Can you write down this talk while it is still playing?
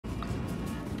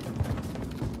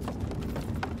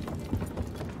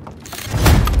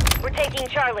We're taking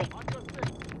Charlie.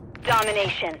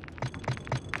 Domination.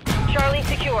 Charlie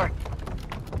secure.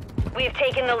 We have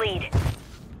taken the lead.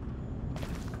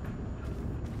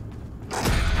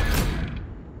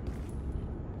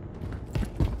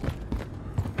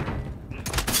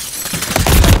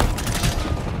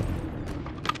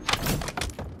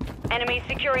 Enemy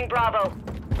securing Bravo.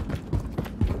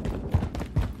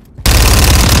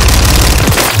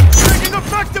 Taking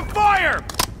effective fire!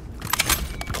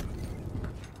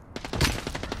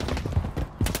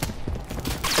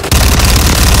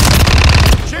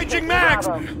 Changing mags!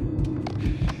 Bravo.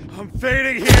 I'm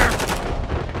fading here!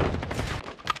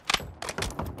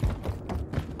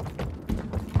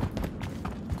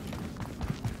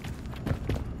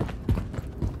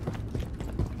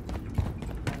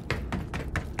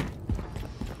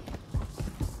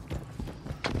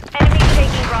 Enemy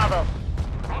taking Bravo.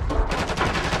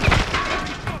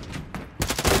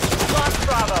 Lost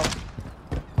Bravo.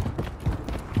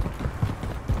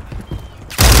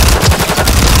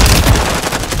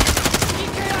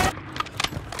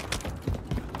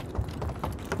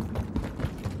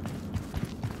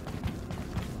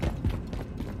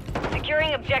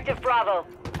 Securing objective Bravo.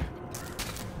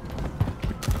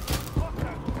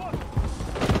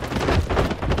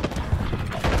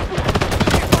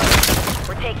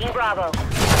 We're taking Bravo.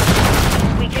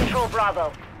 We control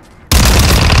Bravo.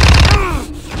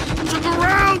 Took a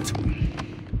round!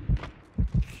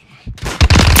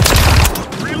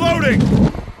 Reloading!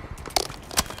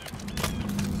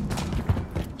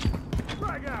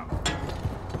 Frag out!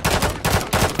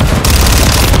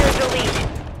 Here's the lead.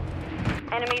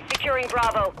 Enemy securing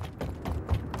Bravo.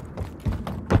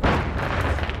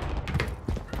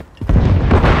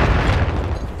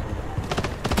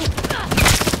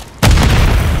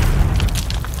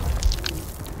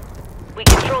 We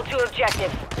control 2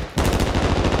 objectives.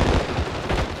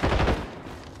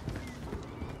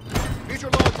 Need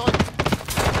your long time.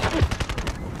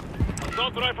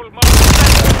 Assault rifle mark.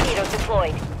 Mosquito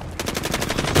deployed.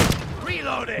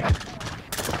 Reloading!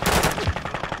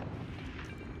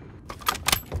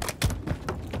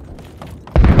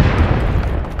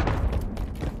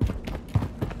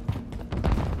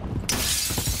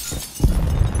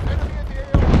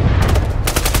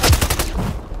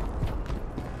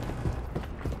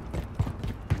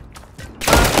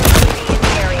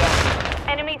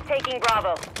 Enemies taking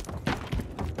Bravo.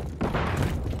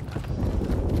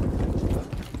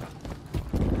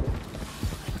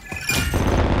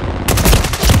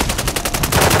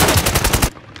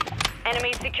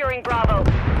 Enemies securing Bravo.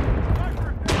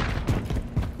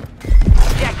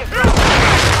 Objective Bravo.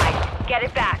 Get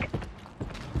it back.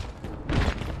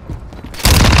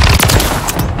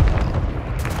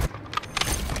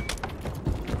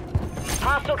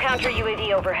 Hostile counter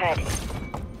UAV overhead.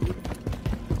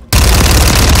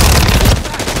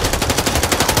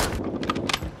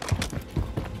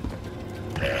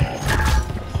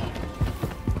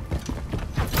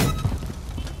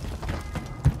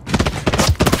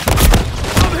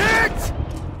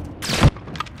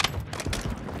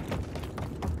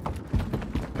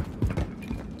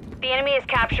 The enemy has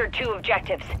captured 2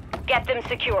 objectives. Get them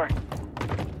secure.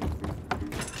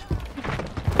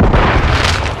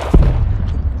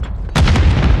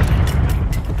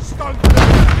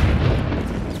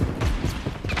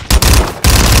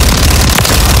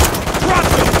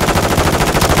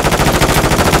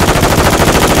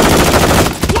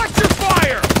 Watch your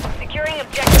fire! Securing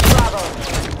objective Bravo.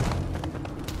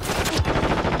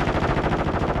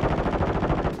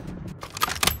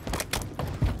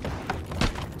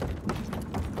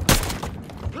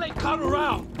 Play cut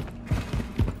around!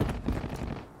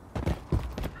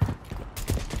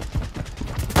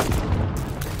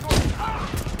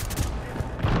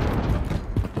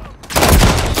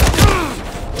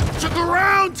 Took a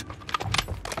round!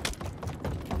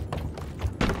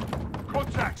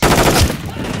 Contact!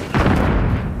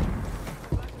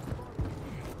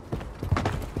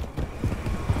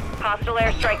 Hostile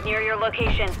airstrike near your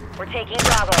location. We're taking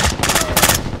Bravo.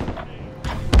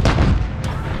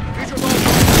 Need your long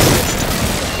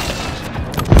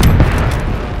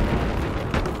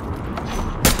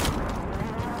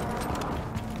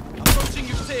approaching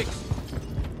you 6.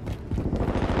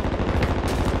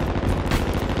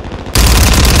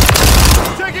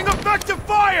 Taking effective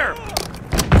fire!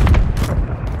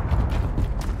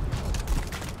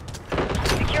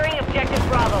 Securing objective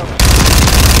Bravo.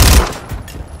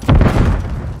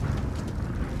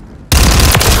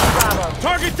 Bravo.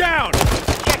 Target down!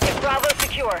 Objective Bravo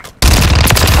secure.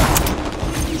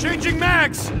 Changing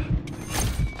mags!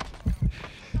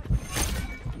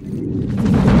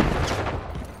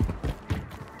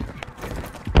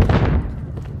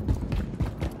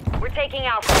 taking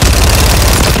Alpha.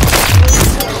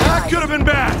 That could have been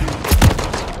bad!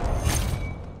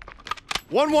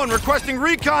 1-1 requesting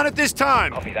recon at this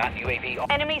time. Copy that. UAV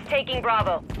on. Enemies taking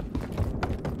Bravo.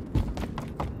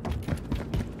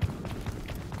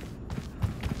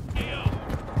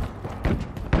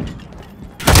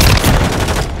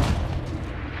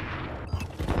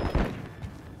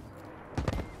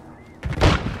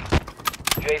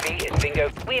 UAV is bingo.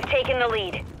 We have taken the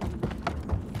lead.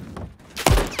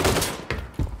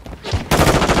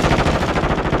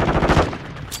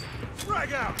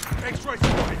 Frag out! X-ray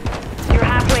point. You're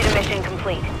halfway to mission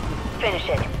complete. Finish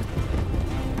it.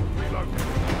 Reload.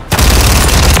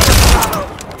 Bravo.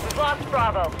 We've lost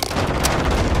Bravo.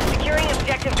 Securing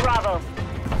objective Bravo.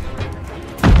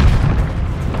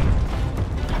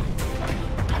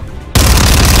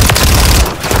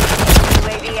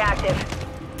 UAV active.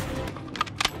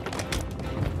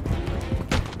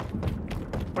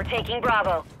 We're taking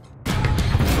Bravo.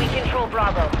 We control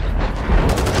Bravo.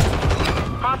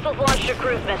 Hostiles launched a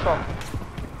cruise missile.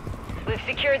 We've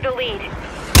secured the lead.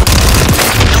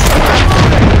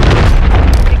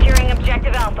 Securing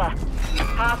objective Alpha.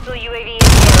 Hostile UAV in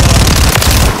the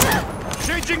area.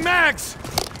 Changing mags!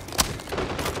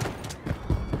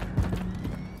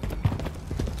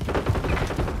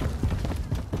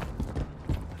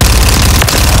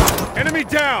 Enemy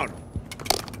down!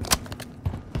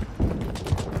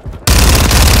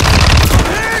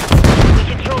 We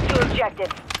control 2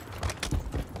 objectives.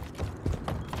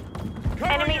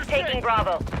 Enemies taking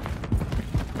Bravo.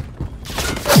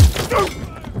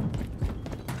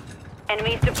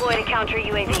 Enemies deployed a counter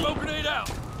UAV. Smoke grenade out!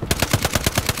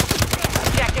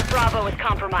 Objective Bravo is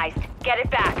compromised. Get it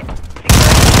back.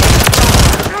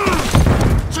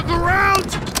 Took a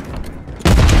round!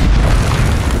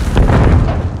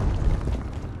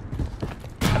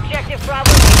 Objective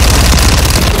Bravo.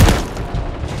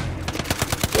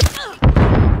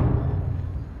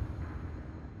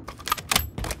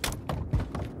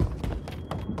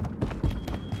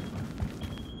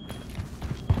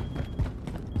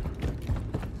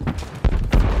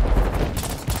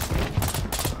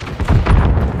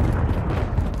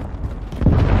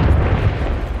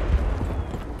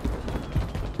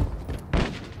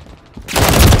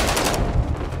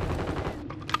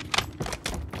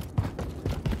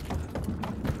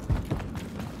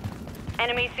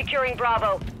 Enemies securing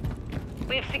Bravo.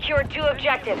 We've secured 2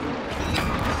 objectives.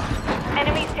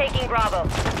 Enemies taking Bravo.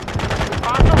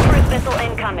 Hostile cruise missile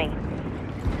incoming.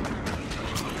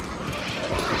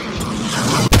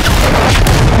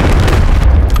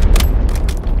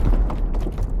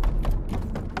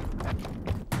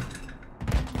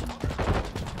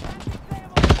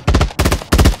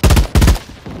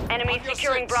 Enemies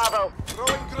securing Bravo.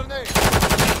 Throwing grenade!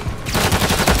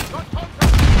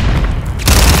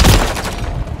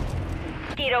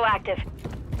 Mosquito active.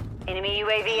 Enemy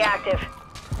UAV active.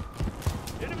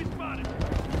 Enemy spotted!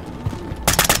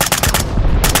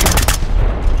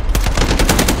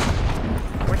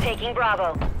 We're taking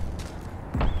Bravo.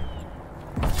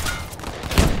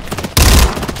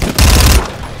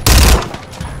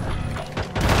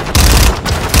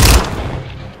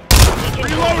 We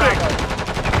control Reloading! Bravo.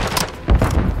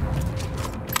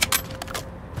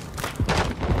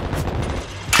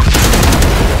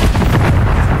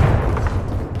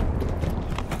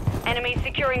 Enemies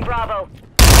securing Bravo.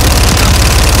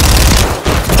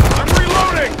 I'm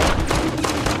reloading!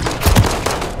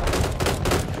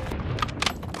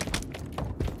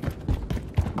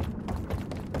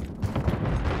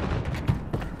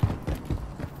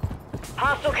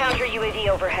 Hostile counter UAV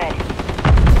overhead.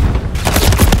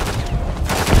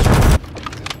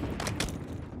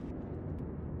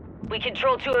 We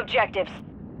control 2 objectives.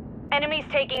 Enemies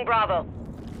taking Bravo.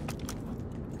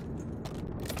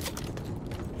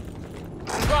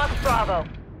 We've lost Bravo.